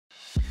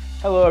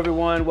Hello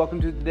everyone, welcome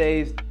to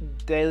today's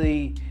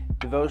daily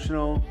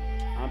devotional.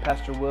 I'm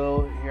Pastor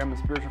Will. Here I'm a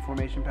spiritual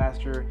formation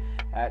pastor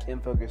at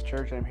Infocus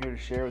Church. I'm here to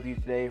share with you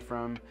today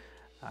from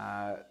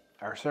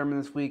our sermon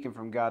this week and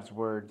from God's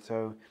Word.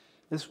 So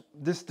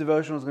this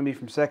devotional is going to be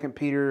from 2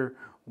 Peter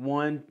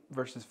 1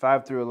 verses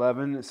 5 through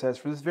 11. It says,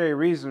 "For this very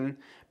reason,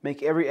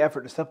 make every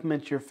effort to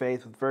supplement your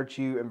faith with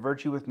virtue, and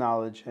virtue with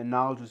knowledge, and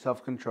knowledge with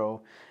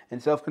self-control,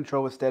 and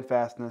self-control with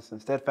steadfastness,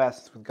 and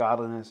steadfastness with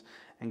godliness,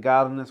 and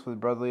godliness with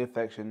brotherly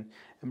affection,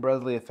 and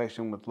brotherly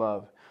affection with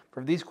love.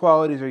 For if these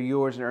qualities are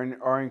yours and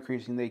are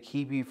increasing, they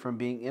keep you from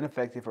being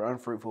ineffective or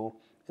unfruitful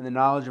in the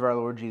knowledge of our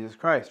Lord Jesus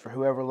Christ. For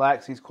whoever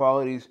lacks these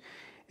qualities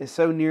is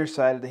so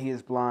nearsighted that he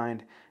is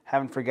blind,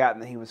 having forgotten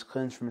that he was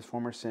cleansed from his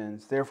former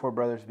sins. Therefore,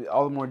 brothers, be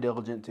all the more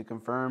diligent to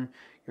confirm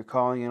your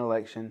calling and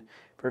election.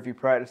 For if you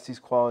practice these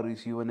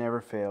qualities, you will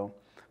never fail.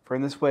 For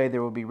in this way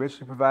there will be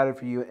richly provided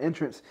for you an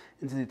entrance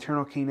into the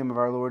eternal kingdom of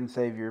our Lord and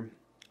Savior,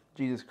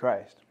 Jesus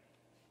Christ."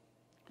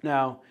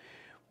 Now,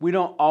 we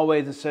don't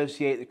always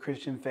associate the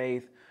Christian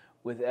faith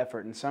with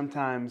effort. And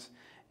sometimes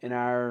in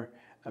our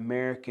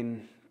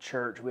American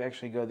church, we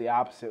actually go the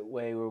opposite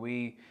way, where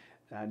we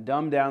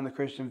dumb down the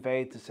Christian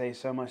faith to say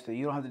so much that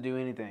you don't have to do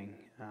anything.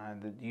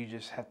 That you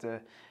just have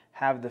to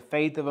have the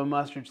faith of a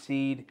mustard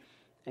seed,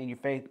 and your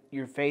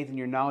faith and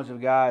your knowledge of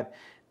God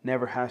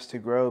never has to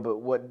grow. But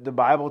what the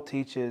Bible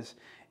teaches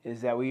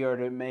is that we are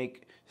to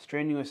make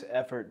strenuous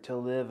effort to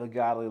live a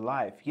godly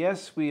life.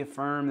 Yes, we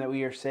affirm that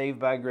we are saved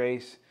by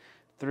grace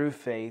through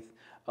faith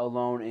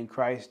alone in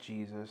Christ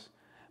Jesus,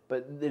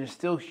 but it is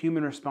still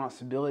human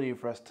responsibility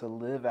for us to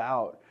live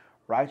out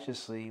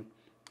righteously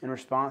in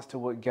response to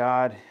what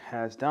God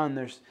has done.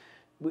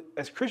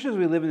 As Christians,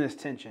 we live in this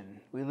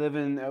tension. We live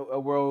in a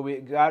world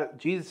where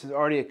Jesus has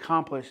already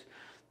accomplished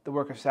the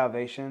work of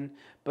salvation,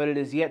 but it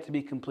is yet to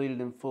be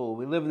completed in full.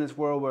 We live in this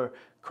world where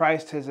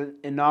Christ has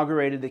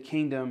inaugurated the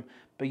kingdom,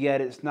 but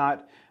yet it's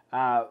not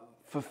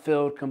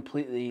fulfilled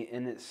completely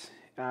in its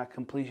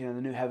completion of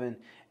the new heaven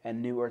and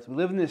new earth. We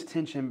live in this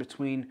tension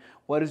between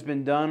what has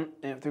been done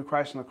through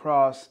Christ on the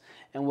cross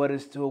and what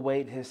is to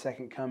await His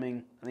second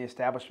coming and the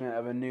establishment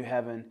of a new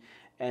heaven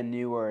and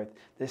new earth.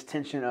 This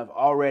tension of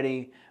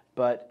already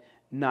but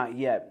not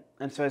yet.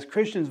 And so as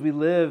Christians, we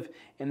live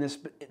in this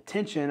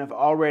tension of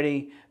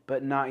already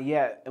but not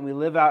yet. And we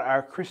live out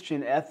our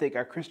Christian ethic,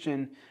 our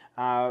Christian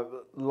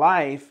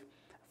life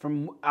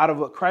from out of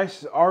what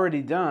Christ has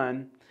already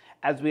done,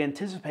 as we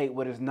anticipate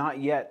what has not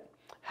yet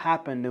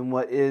happened and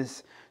what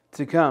is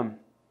to come.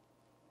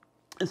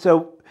 And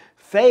so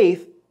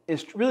faith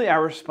is really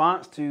our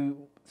response to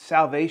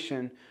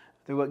salvation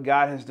through what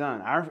God has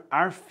done.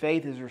 Our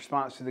faith is a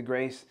response to the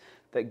grace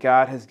that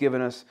God has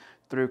given us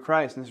through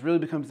Christ. And this really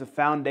becomes the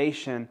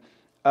foundation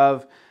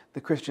of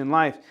the Christian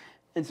life.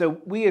 And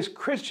so we as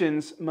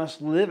Christians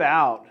must live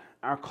out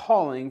our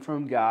calling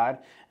from God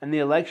and the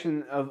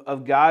election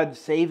of God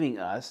saving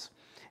us.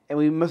 And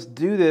we must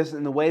do this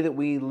in the way that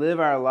we live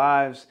our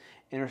lives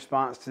in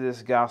response to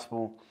this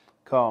gospel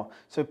call.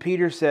 So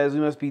Peter says we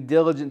must be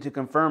diligent to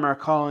confirm our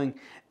calling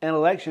and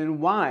election.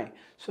 Why?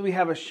 So we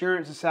have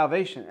assurance of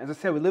salvation. As I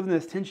said, we live in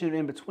this tension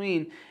in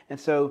between. And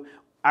so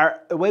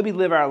the way we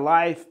live our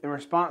life in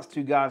response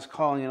to God's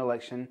calling and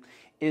election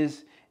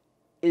is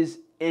in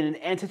an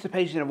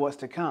anticipation of what's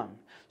to come.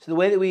 So the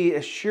way that we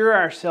assure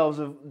ourselves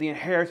of the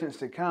inheritance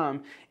to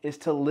come is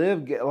to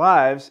live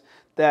lives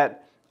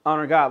that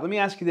honor God. Let me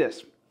ask you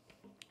this.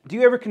 Do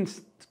you ever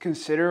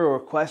consider or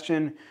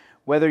question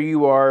whether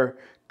you are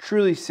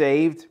truly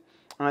saved?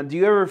 Do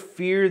you ever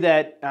fear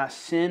that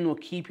sin will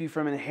keep you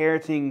from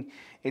inheriting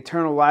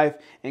eternal life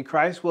in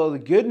Christ? Well, the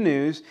good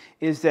news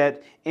is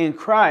that in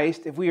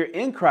Christ, if we are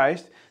in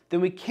Christ,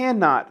 then we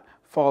cannot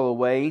fall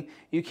away.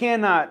 You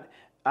cannot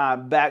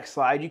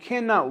backslide. You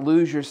cannot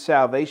lose your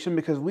salvation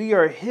because we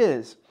are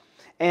His.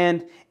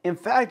 And in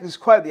fact, it's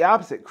quite the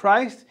opposite.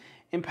 Christ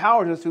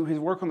empowers us through His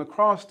work on the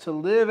cross to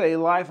live a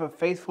life of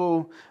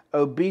faithful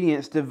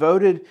obedience,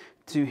 devoted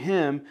to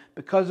Him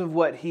because of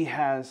what He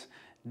has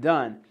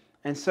done.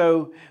 And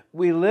so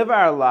we live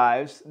our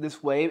lives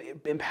this way,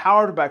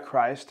 empowered by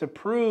Christ to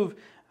prove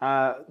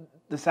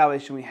the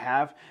salvation we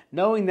have,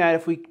 knowing that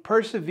if we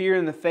persevere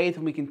in the faith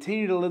and we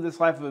continue to live this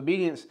life of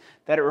obedience,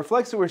 that it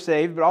reflects that we're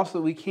saved, but also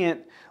that we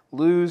can't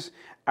lose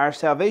our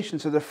salvation.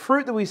 So the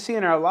fruit that we see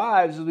in our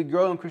lives as we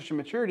grow in Christian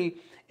maturity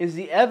is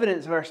the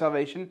evidence of our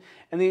salvation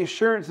and the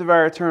assurance of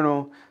our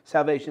eternal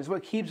salvation. It's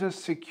what keeps us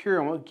secure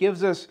and what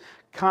gives us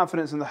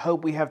confidence in the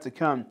hope we have to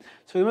come.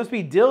 So we must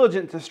be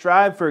diligent to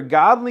strive for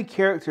godly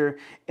character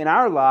in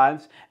our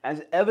lives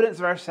as evidence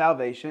of our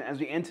salvation as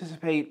we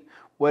anticipate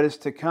what is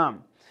to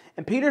come.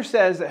 And Peter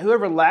says that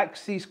whoever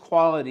lacks these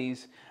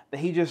qualities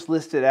that he just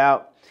listed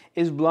out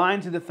is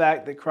blind to the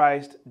fact that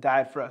Christ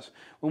died for us.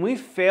 When we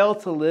fail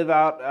to live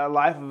out a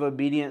life of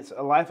obedience,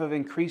 a life of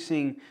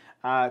increasing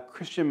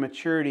Christian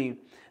maturity,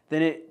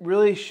 then it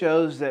really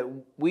shows that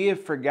we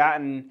have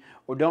forgotten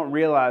or don't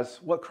realize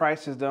what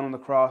Christ has done on the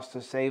cross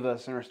to save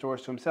us and restore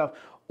us to Himself,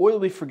 or that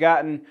we've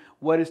forgotten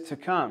what is to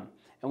come,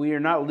 and we are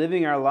not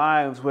living our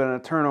lives with an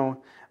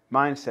eternal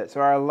mindset.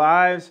 So our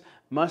lives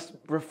must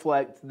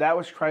reflect that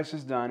which Christ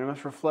has done. It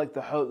must reflect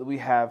the hope that we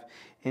have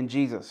in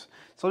Jesus.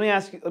 So let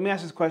me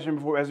ask this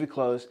question as we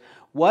close.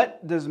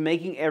 What does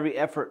making every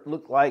effort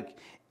look like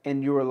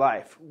in your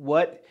life?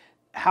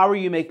 How are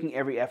you making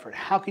every effort?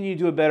 How can you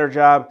do a better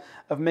job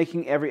of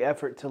making every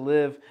effort to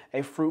live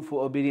a fruitful,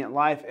 obedient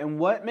life? And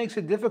what makes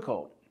it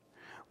difficult?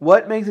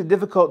 What makes it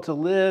difficult to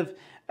live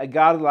a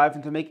godly life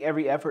and to make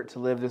every effort to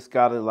live this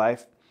godly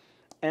life?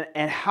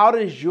 And how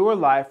does your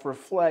life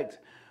reflect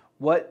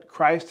what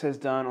Christ has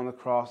done on the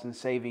cross in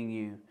saving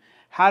you?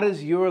 How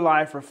does your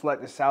life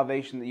reflect the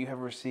salvation that you have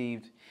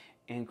received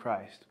in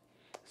Christ?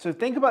 So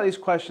think about these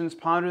questions,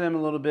 ponder them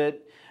a little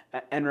bit,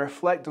 and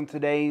reflect on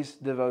today's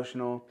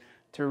devotional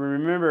to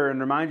remember and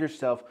remind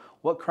yourself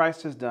what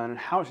Christ has done and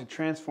how it should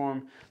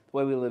transform the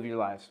way we live your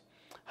lives.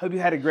 Hope you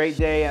had a great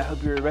day. I hope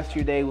the rest of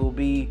your day will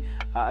be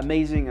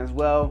amazing as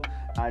well.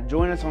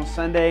 Join us on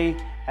Sunday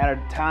at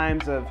our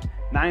times of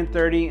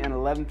 9:30 and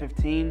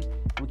 11:15.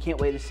 We can't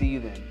wait to see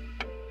you then.